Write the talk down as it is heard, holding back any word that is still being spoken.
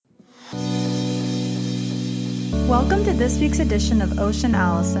Welcome to this week's edition of Ocean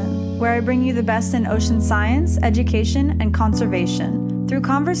Allison, where I bring you the best in ocean science, education, and conservation through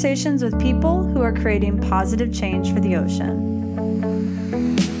conversations with people who are creating positive change for the ocean.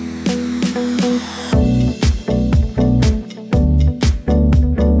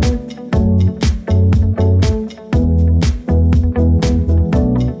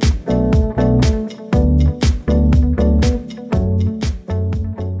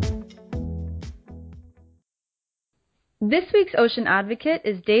 This week's Ocean Advocate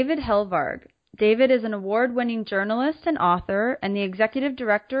is David Helvarg. David is an award-winning journalist and author and the executive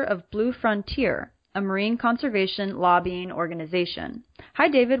director of Blue Frontier, a marine conservation lobbying organization. Hi,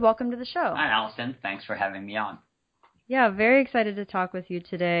 David. Welcome to the show. Hi, Allison. Thanks for having me on. Yeah, very excited to talk with you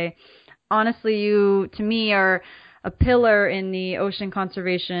today. Honestly, you, to me, are a pillar in the ocean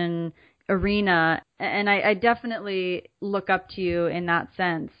conservation arena, and I definitely look up to you in that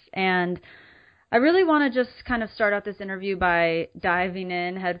sense. And I really want to just kind of start out this interview by diving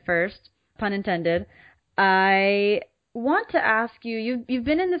in head first, pun intended. I want to ask you, you've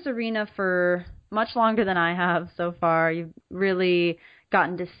been in this arena for much longer than I have so far. You've really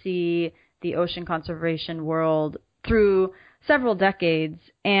gotten to see the ocean conservation world through several decades,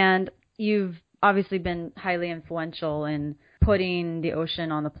 and you've obviously been highly influential in putting the ocean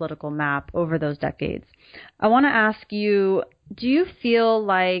on the political map over those decades. I want to ask you, do you feel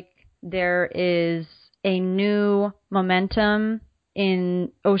like there is a new momentum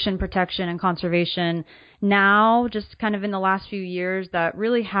in ocean protection and conservation now, just kind of in the last few years, that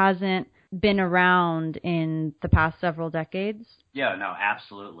really hasn't been around in the past several decades? Yeah, no,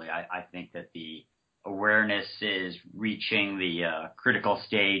 absolutely. I think that the awareness is reaching the critical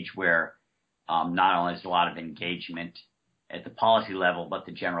stage where not only is a lot of engagement at the policy level, but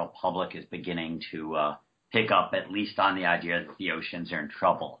the general public is beginning to pick up at least on the idea that the oceans are in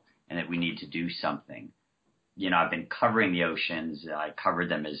trouble and that we need to do something. You know, I've been covering the oceans. I covered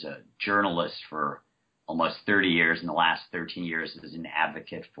them as a journalist for almost 30 years. In the last 13 years as an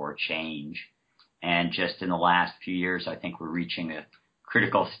advocate for change. And just in the last few years, I think we're reaching a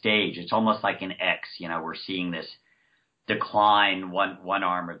critical stage. It's almost like an X. You know, we're seeing this decline. One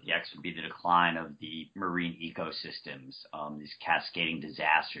arm of the X would be the decline of the marine ecosystems, these cascading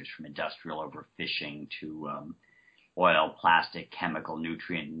disasters from industrial overfishing to oil, plastic, chemical,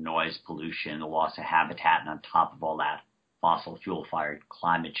 nutrient, noise pollution, the loss of habitat, and on top of all that, fossil fuel-fired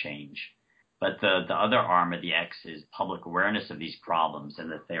climate change. But the other arm of the X is public awareness of these problems and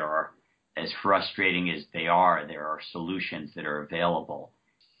that they are, as frustrating as they are, there are solutions that are available.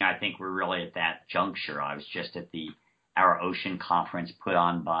 I think we're really at that juncture. I was just at Our Ocean conference put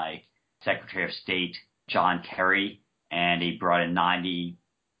on by Secretary of State John Kerry, and he brought in 90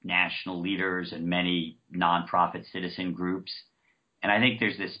 national leaders and many nonprofit citizen groups. And I think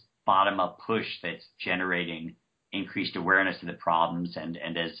there's this bottom-up push that's generating increased awareness of the problems. And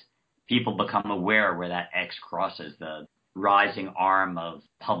as people become aware where that X crosses, the rising arm of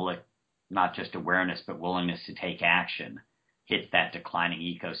public, not just awareness, but willingness to take action, hits that declining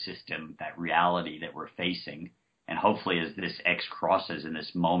ecosystem, that reality that we're facing. And hopefully as this X crosses in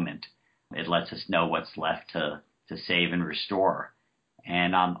this moment, it lets us know what's left to save and restore.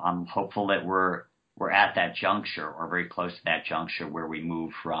 And I'm hopeful that we're at that juncture or very close to that juncture where we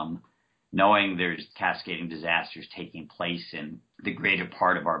move from knowing there's cascading disasters taking place in the greater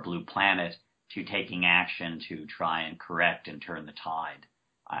part of our blue planet to taking action to try and correct and turn the tide.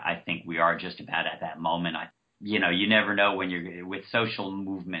 I think we are just about at that moment. You never know when you're with social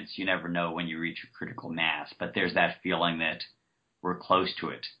movements, you never know when you reach a critical mass, but there's that feeling that we're close to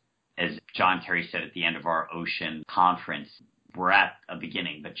it. As John Kerry said at the end of our Ocean conference, we're at a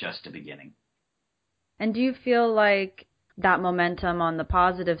beginning, but just a beginning. And do you feel like that momentum on the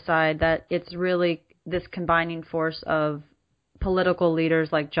positive side, that it's really this combining force of political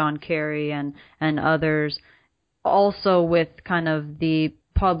leaders like John Kerry and others, also with kind of the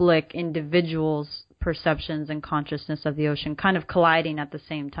public individuals' perceptions and consciousness of the ocean kind of colliding at the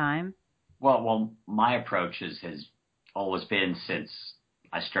same time? Well, my approach has always been, since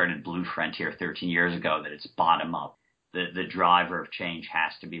I started Blue Frontier 13 years ago, that it's bottom up. The driver of change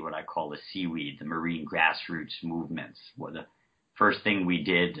has to be what I call the seaweed, the marine grassroots movements. Well, the first thing we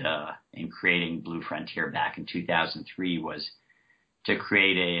did in creating Blue Frontier back in 2003 was to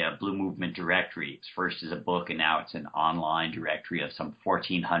create a Blue Movement directory. It's first as a book, and now it's an online directory of some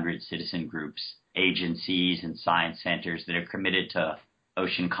 1,400 citizen groups, agencies, and science centers that are committed to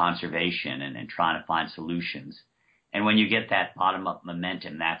ocean conservation and trying to find solutions. And when you get that bottom-up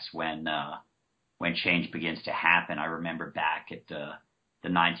momentum, that's when change begins to happen. I remember back at the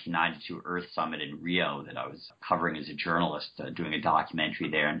 1992 Earth Summit in Rio that I was covering as a journalist, doing a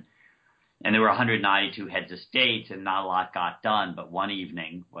documentary there. And And there were 192 heads of states, and not a lot got done. But one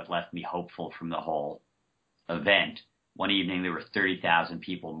evening, what left me hopeful from the whole event, one evening there were 30,000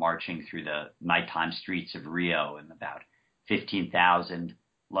 people marching through the nighttime streets of Rio, and about 15,000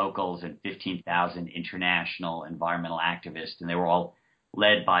 locals and 15,000 international environmental activists. And they were all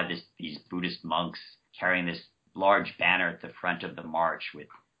led by these Buddhist monks carrying this large banner at the front of the march with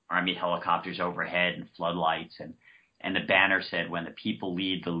Army helicopters overhead and floodlights. And the banner said, "When the people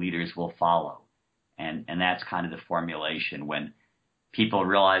lead, the leaders will follow." And that's kind of the formulation. When people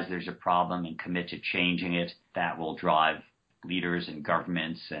realize there's a problem and commit to changing it, that will drive leaders and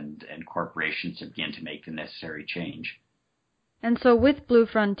governments and corporations to begin to make the necessary change. And so with Blue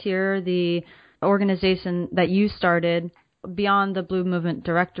Frontier, the organization that you started, beyond the Blue Movement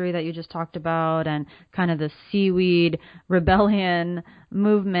Directory that you just talked about and kind of the seaweed rebellion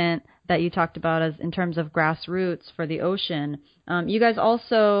movement that you talked about as in terms of grassroots for the ocean, you guys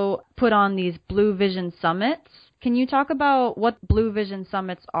also put on these Blue Vision Summits. Can you talk about what Blue Vision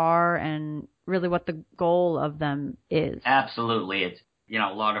Summits are and really what the goal of them is? Absolutely. It's,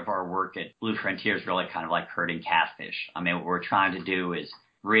 a lot of our work at Blue Frontier is really kind of like herding catfish. I mean, what we're trying to do is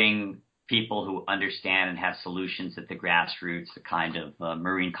bring people who understand and have solutions at the grassroots, the kind of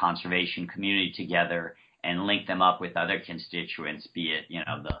marine conservation community together, and link them up with other constituents, be it,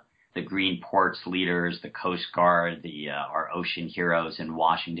 the Green Ports leaders, the Coast Guard, our ocean heroes in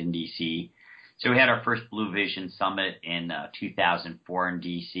Washington, D.C. So we had our first Blue Vision Summit in 2004 in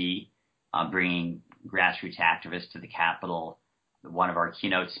D.C., bringing grassroots activists to the Capitol. One of our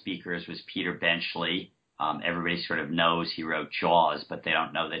keynote speakers was Peter Benchley. Everybody sort of knows he wrote Jaws, but they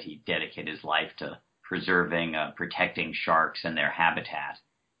don't know that he dedicated his life to protecting sharks and their habitat.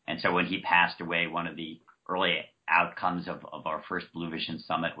 And so when he passed away, one of the early outcomes of our first Blue Vision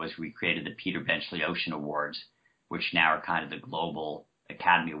Summit was we created the Peter Benchley Ocean Awards, which now are kind of the global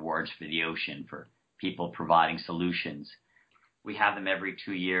Academy Awards for the ocean for people providing solutions. We have them every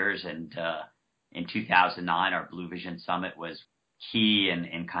 2 years, and in 2009, our Blue Vision Summit was key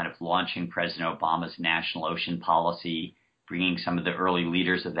in kind of launching President Obama's national ocean policy, bringing some of the early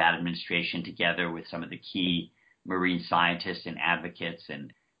leaders of that administration together with some of the key marine scientists and advocates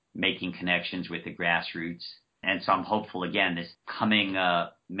and making connections with the grassroots. And so I'm hopeful, again, this coming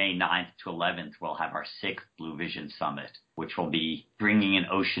May 9th to 11th, we'll have our 6th Blue Vision Summit, which will be bringing an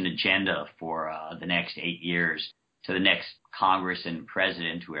ocean agenda for the next 8 years to the next Congress and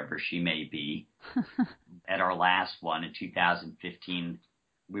president, whoever she may be. At our last one in 2015,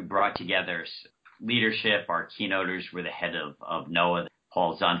 we brought together leadership. Our keynoters were the head of NOAA,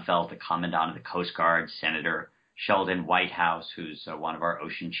 Paul Zunfeld, the commandant of the Coast Guard, Senator Sheldon Whitehouse, who's one of our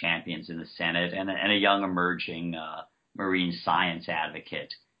ocean champions in the Senate, and a young emerging marine science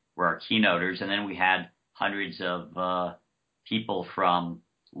advocate were our keynoters. And then we had hundreds of people from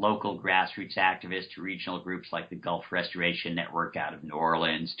local grassroots activists to regional groups like the Gulf Restoration Network out of New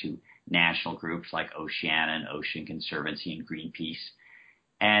Orleans to national groups like Oceana and Ocean Conservancy and Greenpeace.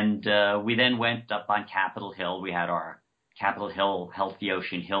 And we then went up on Capitol Hill. We had our Capitol Hill Healthy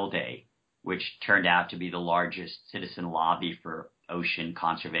Ocean Hill Day, which turned out to be the largest citizen lobby for ocean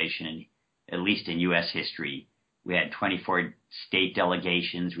conservation, at least in U.S. history. We had 24 state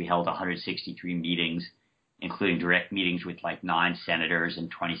delegations. We held 163 meetings, including direct meetings with like 9 senators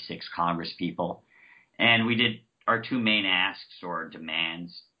and 26 congresspeople. And we did our 2 main asks or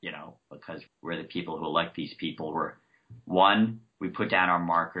demands, because we're the people who elect these people, were, 1, we put down our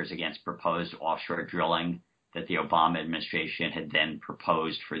markers against proposed offshore drilling that the Obama administration had then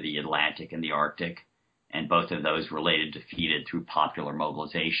proposed for the Atlantic and the Arctic. And both of those were later defeated through popular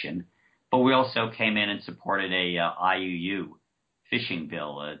mobilization. But we also came in and supported a IUU fishing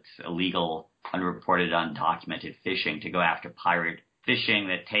bill. It's illegal, unreported, undocumented fishing to go after pirate fishing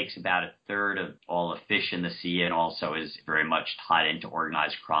that takes about a third of all the fish in the sea and also is very much tied into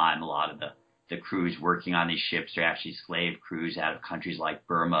organized crime. A lot of the crews working on these ships are actually slave crews out of countries like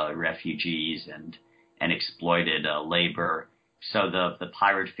Burma, refugees and exploited labor. So the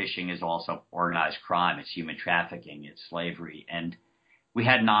pirate fishing is also organized crime. It's human trafficking. It's slavery. And we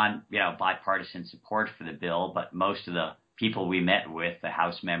had bipartisan support for the bill, but most of the people we met with, the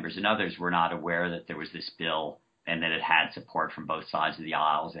House members and others, were not aware that there was this bill and that it had support from both sides of the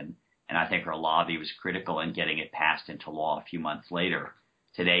aisles. And I think our lobby was critical in getting it passed into law a few months later.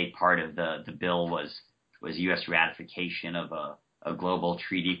 Today, part of the bill was U.S. ratification of a global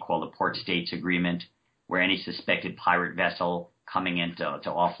treaty called the Port States Agreement, where any suspected pirate vessel coming in to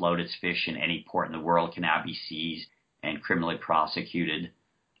offload its fish in any port in the world can now be seized and criminally prosecuted.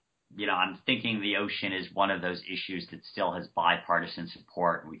 I'm thinking the ocean is one of those issues that still has bipartisan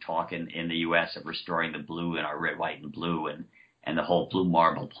support. We talk in the U.S. of restoring the blue in our red, white, and blue. and the whole blue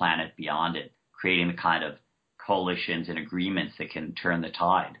marble planet beyond it, creating the kind of coalitions and agreements that can turn the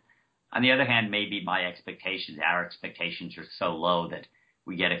tide. On the other hand, maybe our expectations are so low that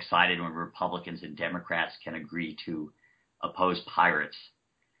we get excited when Republicans and Democrats can agree to oppose pirates.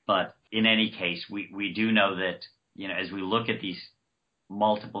 But in any case, we do know that, as we look at these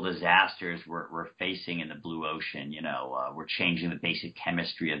multiple disasters we're facing in the blue ocean, we're changing the basic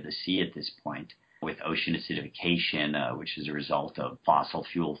chemistry of the sea at this point with ocean acidification, which is a result of fossil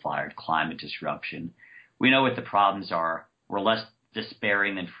fuel-fired climate disruption. We know what the problems are. We're less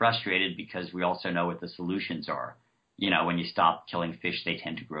despairing than frustrated because we also know what the solutions are. When you stop killing fish, they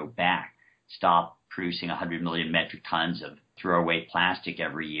tend to grow back. Stop producing 100 million metric tons of throwaway plastic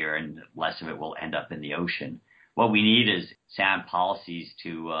every year, and less of it will end up in the ocean. What we need is sound policies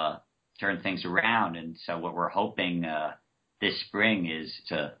to turn things around. And so what we're hoping this spring is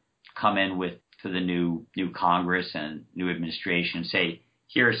to come in to the new Congress and new administration and say,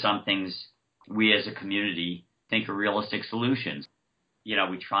 here are some things we as a community think are realistic solutions.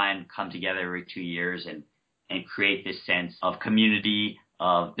 We try and come together every 2 years and create this sense of community,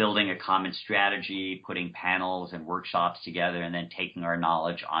 of building a common strategy, putting panels and workshops together, and then taking our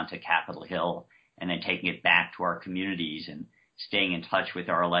knowledge onto Capitol Hill, and then taking it back to our communities and staying in touch with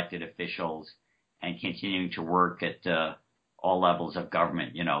our elected officials and continuing to work at all levels of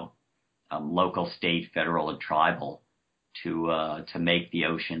government, local, state, federal, and tribal, to make the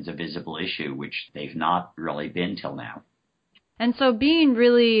oceans a visible issue, which they've not really been till now. And so being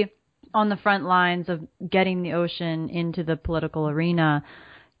really on the front lines of getting the ocean into the political arena,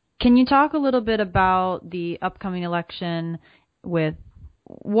 can you talk a little bit about the upcoming election? With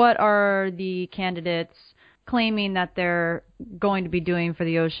what are the candidates claiming that they're going to be doing for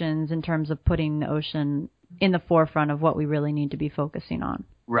the oceans in terms of putting the ocean in the forefront of what we really need to be focusing on?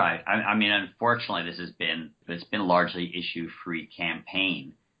 Right. I mean, unfortunately, it's been largely issue-free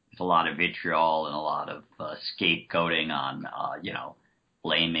campaign with a lot of vitriol and a lot of scapegoating on,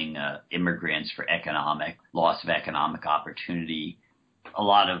 blaming immigrants for loss of economic opportunity. A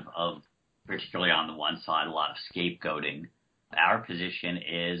lot of, particularly on the one side, a lot of scapegoating. Our position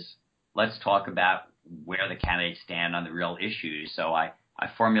is, let's talk about where the candidates stand on the real issues. So I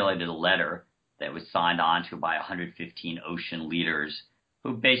formulated a letter that was signed on to by 115 ocean leaders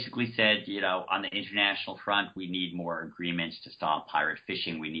who basically said, on the international front, we need more agreements to stop pirate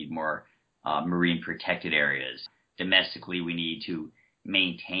fishing. We need more marine protected areas. Domestically, we need to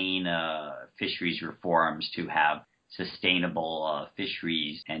maintain fisheries reforms to have sustainable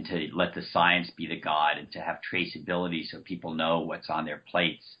fisheries and to let the science be the guide and to have traceability so people know what's on their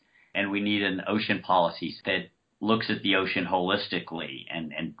plates. And we need an ocean policy that looks at the ocean holistically,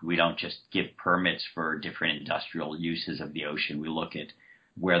 and we don't just give permits for different industrial uses of the ocean. We look at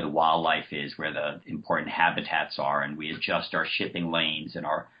where the wildlife is, where the important habitats are, and we adjust our shipping lanes and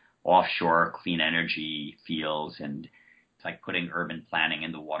our offshore clean energy fields. And it's like putting urban planning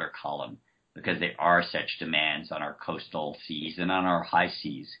in the water column, because there are such demands on our coastal seas and on our high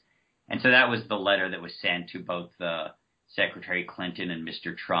seas. And so that was the letter that was sent to both Secretary Clinton and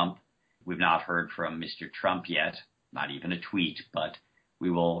Mr. Trump. We've not heard from Mr. Trump yet, not even a tweet, but we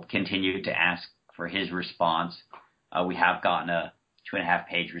will continue to ask for his response. We have gotten a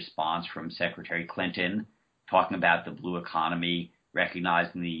 2.5-page response from Secretary Clinton talking about the blue economy,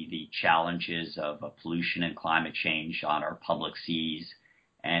 recognizing the challenges of pollution and climate change on our public seas,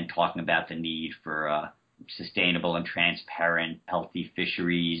 and talking about the need for sustainable and transparent, healthy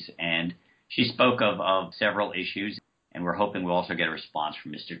fisheries. And she spoke of several issues, and we're hoping we'll also get a response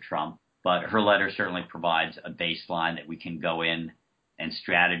from Mr. Trump. But her letter certainly provides a baseline that we can go in and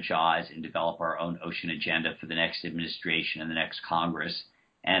strategize and develop our own ocean agenda for the next administration and the next Congress,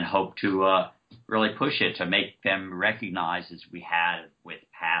 and hope to really push it to make them recognize, as we had with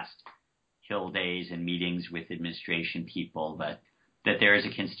past Hill days and meetings with administration people, that there is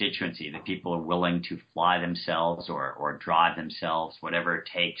a constituency, that people are willing to fly themselves or drive themselves, whatever it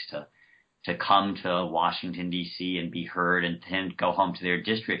takes to come to Washington, D.C. and be heard, and then go home to their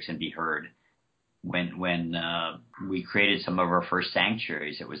districts and be heard. When we created some of our first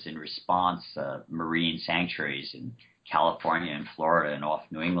sanctuaries, it was in response, marine sanctuaries in California and Florida and off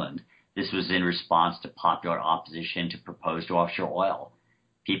New England. This was in response to popular opposition to proposed offshore oil.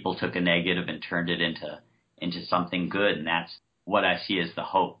 People took a negative and turned it into something good, and that's what I see as the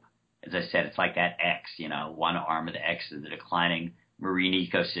hope. As I said, it's like that X, one arm of the X is the declining marine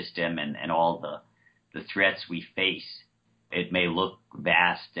ecosystem and all the threats we face. It may look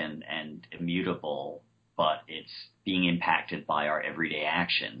vast and immutable, but it's being impacted by our everyday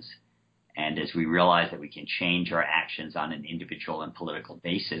actions. And as we realize that we can change our actions on an individual and political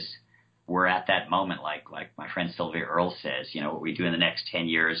basis, we're at that moment, like my friend Sylvia Earle says, what we do in the next 10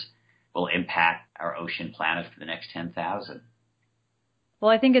 years will impact our ocean planet for the next 10,000.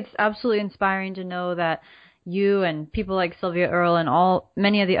 Well, I think it's absolutely inspiring to know that you and people like Sylvia Earle and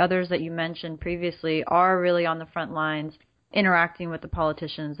many of the others that you mentioned previously are really on the front lines interacting with the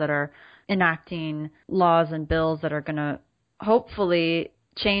politicians that are enacting laws and bills that are going to hopefully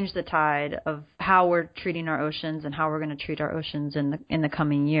change the tide of how we're treating our oceans and how we're going to treat our oceans in the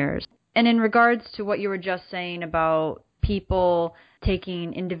coming years. And in regards to what you were just saying about people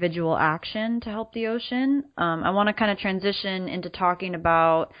taking individual action to help the ocean, I want to kind of transition into talking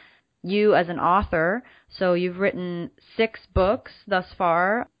about you as an author. So you've written 6 books thus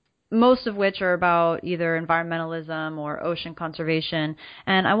far, most of which are about either environmentalism or ocean conservation.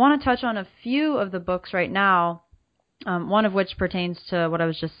 And I want to touch on a few of the books right now, one of which pertains to what I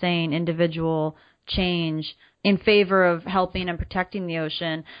was just saying, individual change in favor of helping and protecting the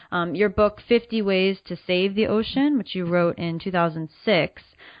ocean. Your book, 50 Ways to Save the Ocean, which you wrote in 2006.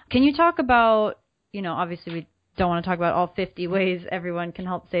 Can you talk about, obviously we don't want to talk about all 50 ways everyone can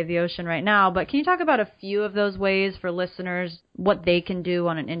help save the ocean right now, but can you talk about a few of those ways for listeners, what they can do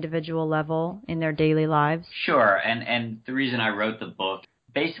on an individual level in their daily lives? Sure. And the reason I wrote the book,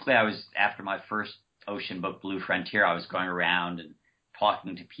 basically after my first ocean book, Blue Frontier, I was going around and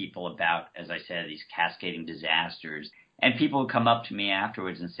talking to people about, as I said, these cascading disasters. And people would come up to me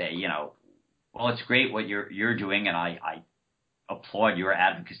afterwards and say, well, it's great what you're doing, and I applaud your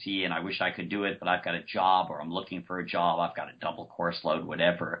advocacy, and I wish I could do it, but I've got a job, or I'm looking for a job, I've got a double course load,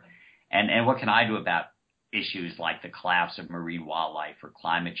 whatever. And what can I do about issues like the collapse of marine wildlife or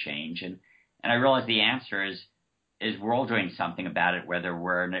climate change? And I realized the answer is we're all doing something about it, whether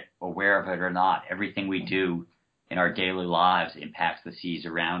we're aware of it or not. Everything we do in our daily lives impacts the seas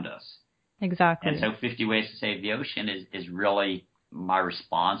around us. Exactly. And so 50 Ways to Save the Ocean is really my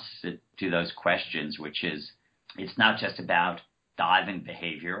response to those questions, which is, it's not just about diving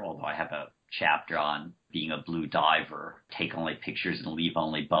behavior, although I have a chapter on being a blue diver, take only pictures and leave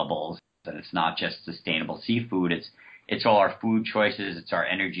only bubbles. And it's not just sustainable seafood. It's all our food choices. It's our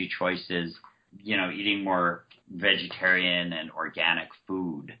energy choices. Eating more vegetarian and organic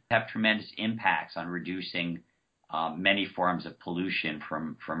food have tremendous impacts on reducing many forms of pollution,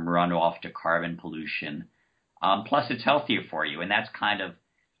 from runoff to carbon pollution. Plus, it's healthier for you. And that's kind of,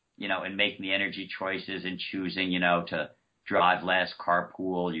 in making the energy choices and choosing, to drive less,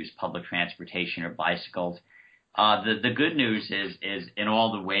 carpool, use public transportation or bicycles. The good news is in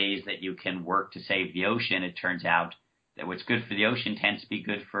all the ways that you can work to save the ocean, it turns out that what's good for the ocean tends to be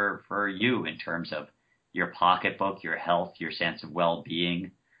good for you in terms of your pocketbook, your health, your sense of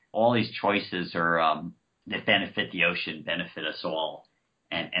well-being. All these choices are that benefit the ocean, benefit us all.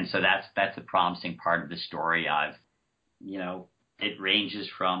 And so that's the promising part of the story. It ranges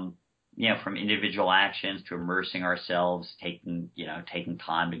from individual actions to immersing ourselves, taking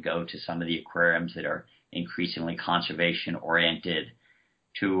time to go to some of the aquariums that are increasingly conservation oriented,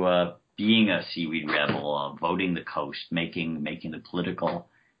 to being a seaweed rebel, voting the coast, making the political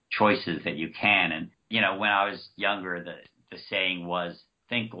choices that you can. And, when I was younger, the saying was,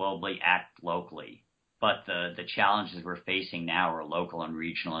 think globally, act locally. But the challenges we're facing now are local and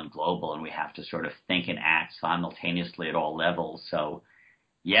regional and global, and we have to sort of think and act simultaneously at all levels. So,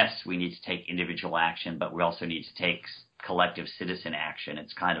 yes, we need to take individual action, but we also need to take collective citizen action.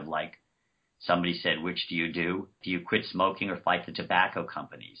 It's kind of like somebody said, which do you do? Do you quit smoking or fight the tobacco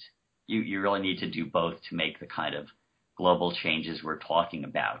companies? You really need to do both to make the kind of global changes we're talking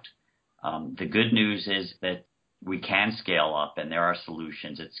about. The good news is that we can scale up, and there are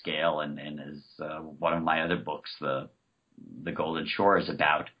solutions at scale. And as one of my other books, The Golden Shore, is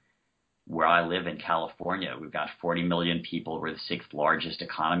about, where I live in California, we've got 40 million people. We're the 6th largest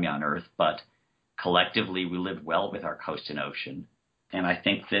economy on Earth, but collectively we live well with our coast and ocean. And I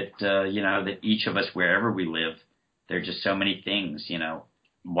think that, that each of us, wherever we live, there are just so many things,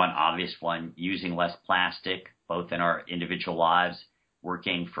 one obvious one, using less plastic, both in our individual lives,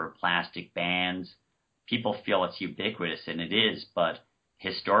 working for plastic bans. People feel it's ubiquitous, and it is, but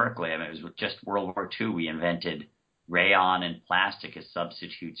historically, it was just World War II, we invented rayon and plastic as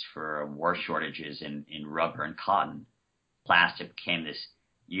substitutes for war shortages in rubber and cotton. Plastic became this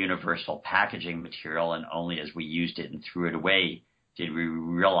universal packaging material, and only as we used it and threw it away did we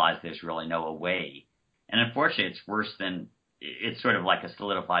realize there's really no way. And unfortunately, it's sort of like a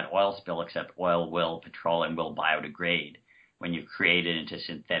solidified oil spill, except petroleum will biodegrade. When you create it into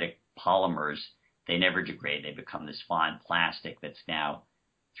synthetic polymers, they never degrade. They become this fine plastic that's now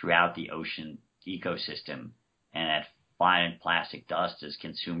throughout the ocean ecosystem. And that fine plastic dust has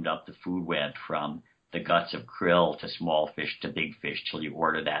consumed up the food web, from the guts of krill to small fish to big fish, till you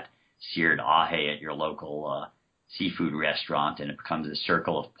order that seared ahe at your local seafood restaurant, and it becomes a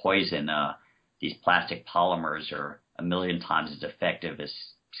circle of poison. These plastic polymers are a million times as effective as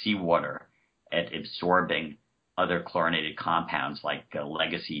seawater at absorbing other chlorinated compounds like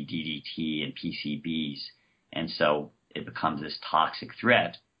legacy DDT and PCBs. And so it becomes this toxic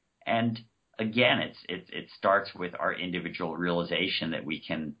threat. And again, it starts with our individual realization that we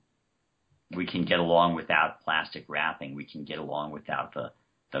can get along without plastic wrapping. We can get along without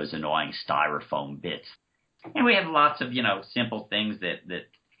those annoying styrofoam bits. And we have lots of, simple things that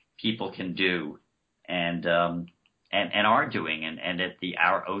people can do and are doing. And at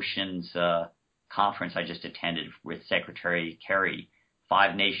Our Oceans conference I just attended with Secretary Kerry,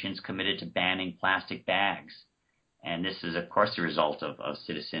 5 nations committed to banning plastic bags. And this is, of course, the result of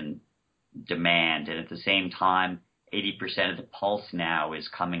citizen demand. And at the same time, 80% of the pulse now is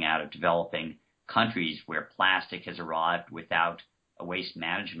coming out of developing countries where plastic has arrived without a waste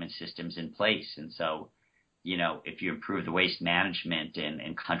management systems in place. And so, if you improve the waste management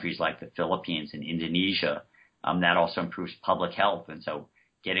in countries like the Philippines and Indonesia, that also improves public health. And so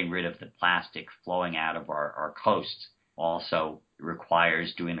getting rid of the plastic flowing out of our coasts also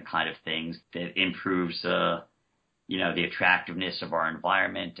requires doing the kind of things that improves, the attractiveness of our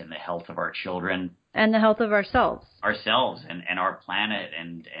environment and the health of our children. And the health of ourselves. And our planet.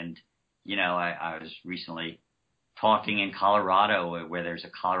 And I was recently talking in Colorado where there's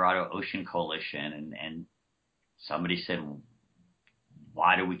a Colorado Ocean Coalition, and somebody said,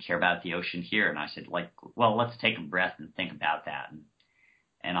 why do we care about the ocean here? And I said, well, let's take a breath and think about that.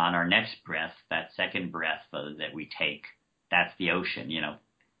 And on our next breath, that second breath that we take, that's the ocean.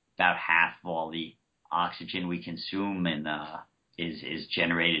 About half of all the oxygen we consume is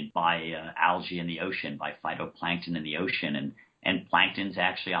generated by algae in the ocean, by phytoplankton in the ocean. And plankton's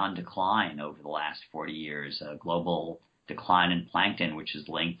actually on decline over the last 40 years, a global decline in plankton, which is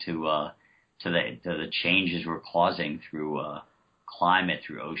linked to the changes we're causing through climate,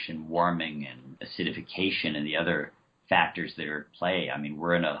 through ocean warming and acidification and the other factors that are at play. I mean,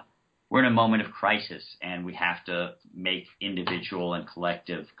 we're in a moment of crisis, and we have to make individual and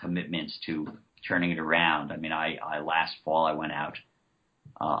collective commitments to turning it around. I mean, last fall I went out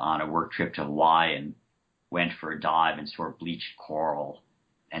on a work trip to Hawaii and went for a dive and saw bleached coral,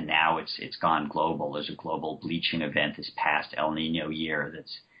 and now it's gone global. There's a global bleaching event this past El Nino year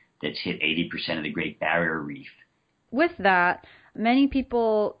that's hit 80% of the Great Barrier Reef. With that, many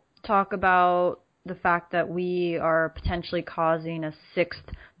people talk about the fact that we are potentially causing a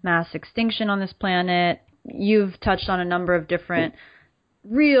 6th mass extinction on this planet. You've touched on a number of different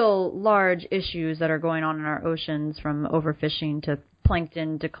real large issues that are going on in our oceans, from overfishing to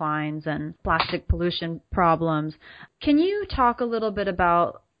plankton declines and plastic pollution problems. Can you talk a little bit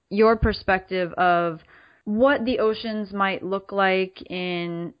about your perspective of what the oceans might look like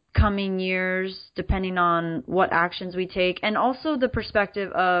in coming years, depending on what actions we take, and also the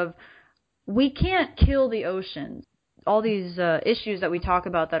perspective of we can't kill the oceans. All these issues that we talk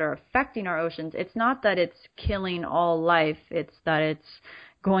about that are affecting our oceans, it's not that it's killing all life, it's that it's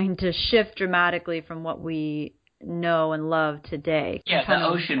going to shift dramatically from what we know and love today. Yeah, the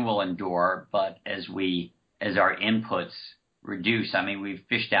ocean will endure, but as our inputs reduce, I mean, we've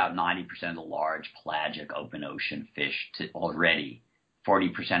fished out 90% of the large pelagic open ocean fish already.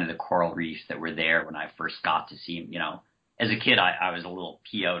 40% of the coral reefs that were there when I first got to see them, As a kid, I was a little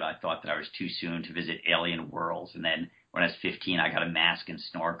PO'd. I thought that I was too soon to visit alien worlds. And then when I was 15, I got a mask and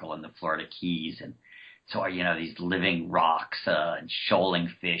snorkel in the Florida Keys. And so, these living rocks and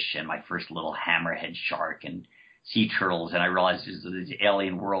shoaling fish and my first little hammerhead shark and sea turtles. And I realized there's these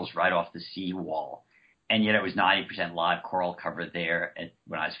alien worlds right off the seawall. And yet it was 90% live coral cover there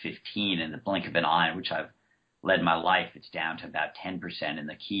when I was 15. In the blink of an eye, which I've led my life, it's down to about 10% in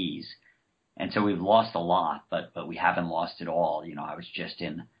the Keys. And so we've lost a lot, but we haven't lost it all. I was just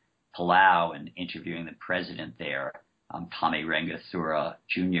in Palau and interviewing the president there, Tommy Rangathura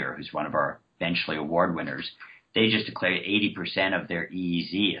Jr., who's one of our Benchley Award winners. They just declared 80% of their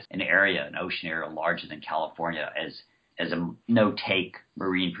EEZ, an ocean area larger than California, as a no-take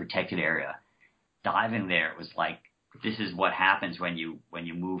marine protected area. Diving there, it was like, this is what happens when you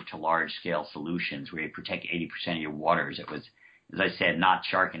move to large-scale solutions where you protect 80% of your waters. It was, as I said, not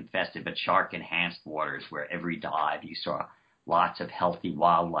shark-infested, but shark-enhanced waters where every dive you saw lots of healthy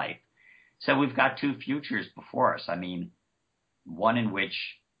wildlife. So we've got 2 futures before us. I mean, one in which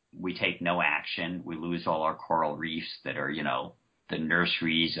we take no action. We lose all our coral reefs that are, the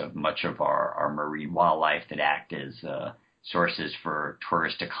nurseries of much of our marine wildlife that act as sources for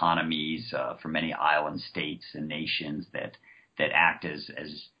tourist economies for many island states and nations that act as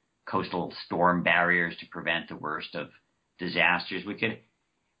coastal storm barriers to prevent the worst of disasters. We could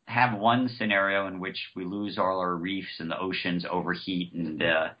have one scenario in which we lose all our reefs and the oceans overheat, and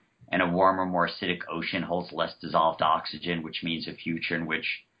a warmer, more acidic ocean holds less dissolved oxygen, which means a future in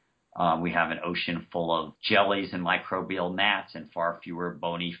which we have an ocean full of jellies and microbial mats and far fewer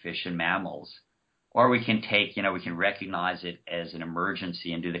bony fish and mammals. Or we can we can recognize it as an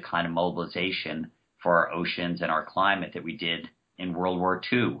emergency and do the kind of mobilization for our oceans and our climate that we did in World War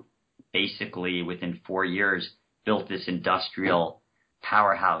II. Basically, within 4 years, built this industrial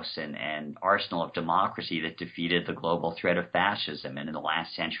powerhouse and arsenal of democracy that defeated the global threat of fascism. And in the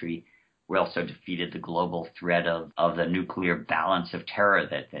last century, we also defeated the global threat of the nuclear balance of terror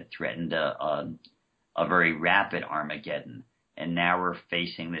that threatened a very rapid Armageddon. And now we're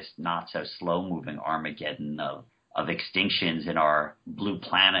facing this not so slow moving Armageddon of extinctions in our blue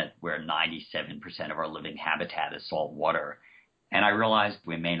planet where 97% of our living habitat is salt water. And I realized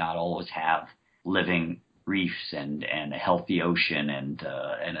we may not always have living reefs and a healthy ocean and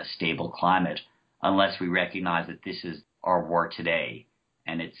a stable climate unless we recognize that this is our war today.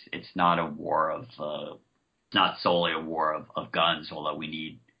 And it's not a war not solely a war of guns, although we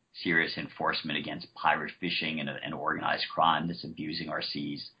need serious enforcement against pirate fishing and organized crime that's abusing our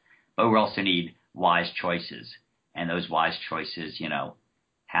seas. But we also need wise choices. And those wise choices,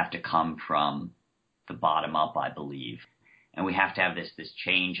 have to come from the bottom up, I believe. And we have to have this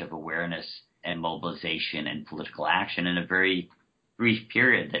change of awareness and mobilization and political action in a very brief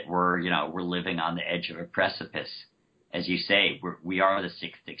period that we're living on the edge of a precipice. As you say, we are the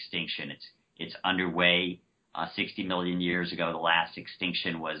sixth extinction. It's underway. 60 million years ago, the last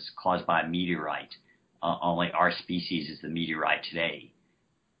extinction was caused by a meteorite. Only our species is the meteorite today.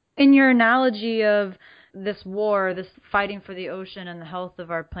 In your analogy of this war, this fighting for the ocean and the health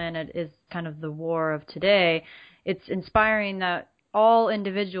of our planet is kind of the war of today, it's inspiring that all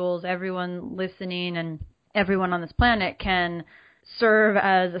individuals, everyone listening and everyone on this planet can serve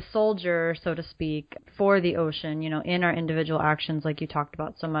as a soldier, so to speak, for the ocean, in our individual actions like you talked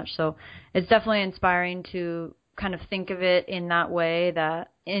about so much. So it's definitely inspiring to kind of think of it in that way,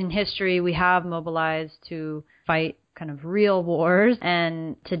 that in history we have mobilized to fight kind of real wars,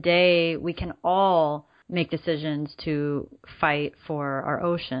 and today we can all make decisions to fight for our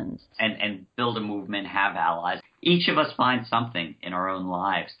oceans. And build a movement, have allies. Each of us finds something in our own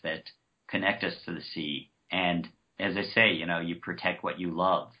lives that connect us to the sea. And as I say, you protect what you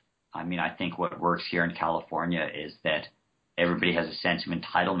love. I mean, I think what works here in California is that everybody has a sense of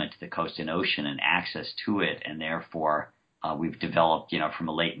entitlement to the coast and ocean and access to it. And therefore, we've developed, from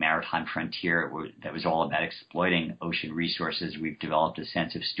a late maritime frontier that was all about exploiting ocean resources, we've developed a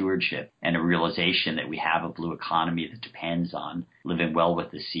sense of stewardship and a realization that we have a blue economy that depends on living well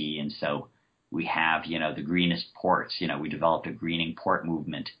with the sea. And so we have, the greenest ports. We developed a greening port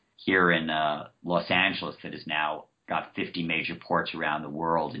movement here in Los Angeles that has now got 50 major ports around the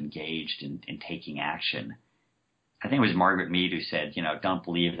world engaged in taking action. I think it was Margaret Mead who said, don't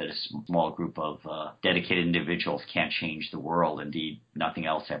believe that a small group of dedicated individuals can't change the world. Indeed, nothing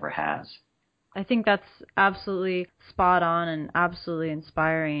else ever has. I think that's absolutely spot on and absolutely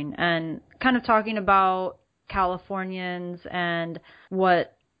inspiring. And kind of talking about Californians and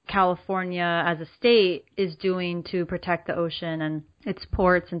what California as a state is doing to protect the ocean and its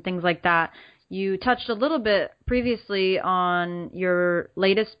ports and things like that. You touched a little bit previously on your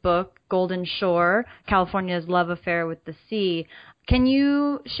latest book, Golden Shore, California's Love Affair with the Sea. Can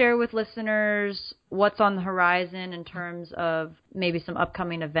you share with listeners what's on the horizon in terms of maybe some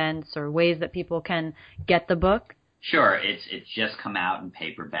upcoming events or ways that people can get the book? Sure. It's just come out in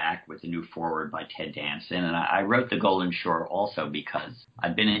paperback with a new foreword by Ted Danson. And I wrote The Golden Shore also because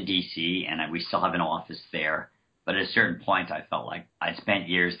I've been in D.C. and we still have an office there. But at a certain point, I felt like I'd spent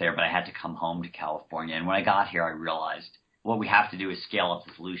years there, but I had to come home to California. And when I got here, I realized what we have to do is scale up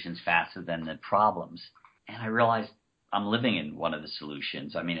the solutions faster than the problems. And I realized I'm living in one of the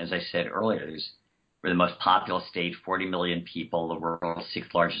solutions. I mean, as I said earlier, we're the most populous state, 40 million people, the world's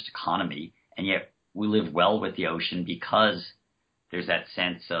sixth largest economy. And yet we live well with the ocean because there's that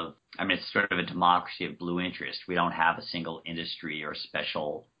sense of, it's sort of a democracy of blue interest. We don't have a single industry or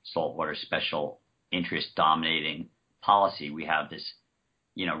special saltwater special interest dominating policy. We have this,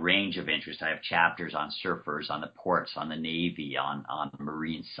 range of interest. I have chapters on surfers, on the ports, on the Navy, on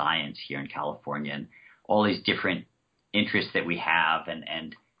marine science here in California, and all these different interests that we have.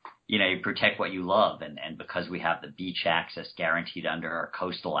 And you protect what you love. And because we have the beach access guaranteed under our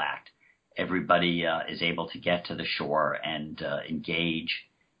Coastal Act, everybody is able to get to the shore and engage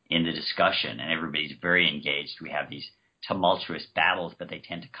in the discussion. And everybody's very engaged. We have these tumultuous battles, but they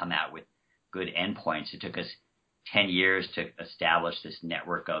tend to come out with good endpoints. It took us 10 years to establish this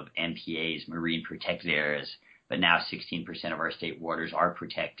network of MPAs, marine protected areas, but now 16% of our state waters are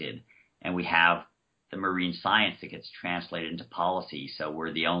protected. And we have the marine science that gets translated into policy. So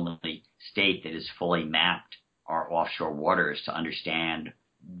we're the only state that has fully mapped our offshore waters to understand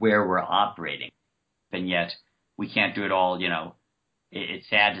where we're operating. And yet we can't do it all. It's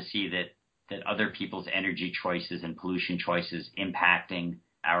sad to see that other people's energy choices and pollution choices impacting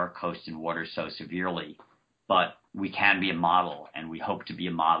our coast and waters so severely. But we can be a model, and we hope to be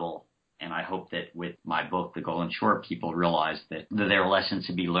a model. And I hope that with my book, The Golden Shore, people realize that there are lessons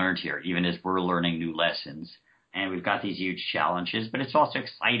to be learned here, even as we're learning new lessons. And we've got these huge challenges, but it's also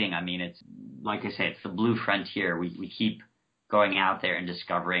exciting. I mean, it's like I say, it's the blue frontier. We keep going out there and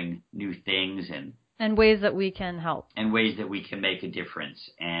discovering new things and ways that we can help. And ways that we can make a difference.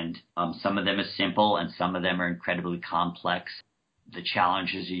 And some of them are simple, and some of them are incredibly complex. The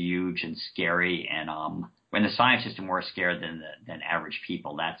challenges are huge and scary, and when the scientists are more scared than average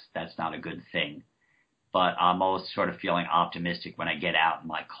people, that's not a good thing. But I'm always sort of feeling optimistic when I get out in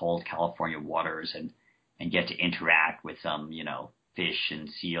my cold California waters and get to interact with some, fish and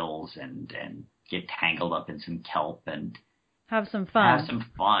seals and get tangled up in some kelp and have some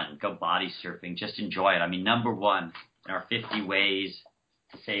fun. Go body surfing. Just enjoy it. I mean, number one, in our 50 ways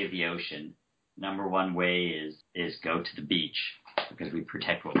to save the ocean, number one way is go to the beach, because we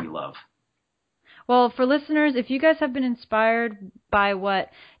protect what we love. Well, for listeners, if you guys have been inspired by what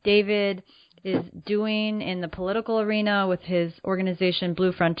David is doing in the political arena with his organization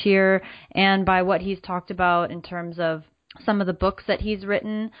Blue Frontier, and by what he's talked about in terms of some of the books that he's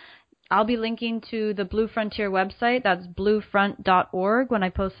written, I'll be linking to the Blue Frontier website. That's bluefront.org when I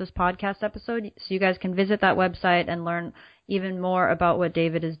post this podcast episode. So you guys can visit that website and learn even more about what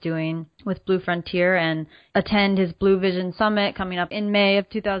David is doing with Blue Frontier and attend his Blue Vision Summit coming up in May of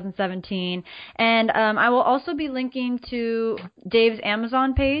 2017. And I will also be linking to Dave's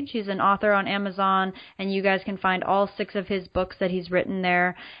Amazon page. He's an author on Amazon, and you guys can find all 6 of his books that he's written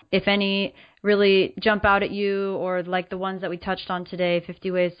there. If any really jump out at you, or like the ones that we touched on today,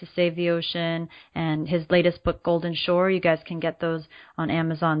 50 Ways to Save the Ocean, and his latest book, Golden Shore, you guys can get those on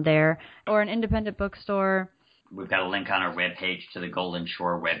Amazon there, or an independent bookstore. We've got a link on our webpage to the Golden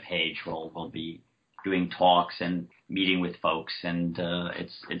Shore webpage. We'll be doing talks and meeting with folks, and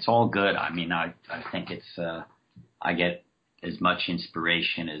it's all good. I mean, I think I get as much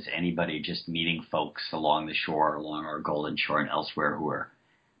inspiration as anybody just meeting folks along the shore, along our Golden Shore and elsewhere who are,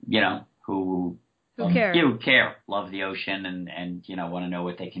 who care, love the ocean, and want to know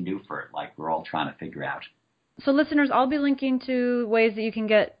what they can do for it, like we're all trying to figure out. So listeners, I'll be linking to ways that you can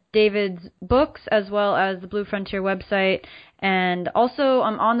get David's books as well as the Blue Frontier website. And also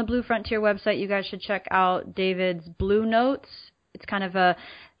on the Blue Frontier website, you guys should check out David's Blue Notes. It's kind of the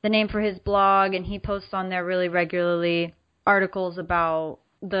name for his blog, and he posts on there really regularly articles about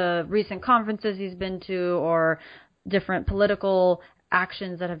the recent conferences he's been to or different political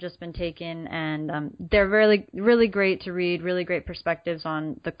actions that have just been taken, and they're really, really great to read, really great perspectives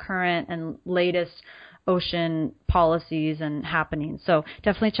on the current and latest ocean policies and happenings. So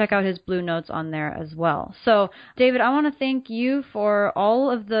definitely check out his Blue Notes on there as well. So David, I want to thank you for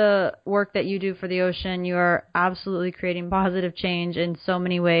all of the work that you do for the ocean. You are absolutely creating positive change in so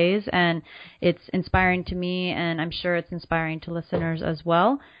many ways, and it's inspiring to me, and I'm sure it's inspiring to listeners as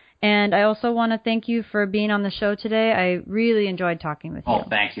well. And I also want to thank you for being on the show today. I really enjoyed talking with you. Oh,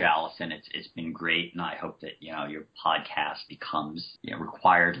 thank you, Allison. It's been great, and I hope that your podcast becomes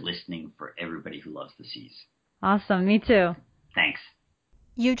required listening for everybody who loves the seas. Awesome. Me too. Thanks.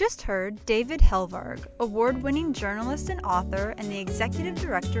 You just heard David Helvarg, award-winning journalist and author and the executive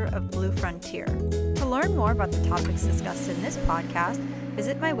director of Blue Frontier. To learn more about the topics discussed in this podcast,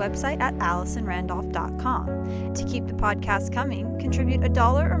 visit my website at AllisonRandolph.com. To keep the podcast coming, contribute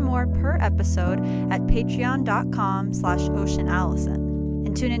 $1 or more per episode at patreon.com/oceanallison.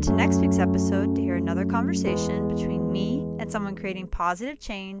 And tune into next week's episode to hear another conversation between me and someone creating positive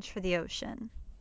change for the ocean.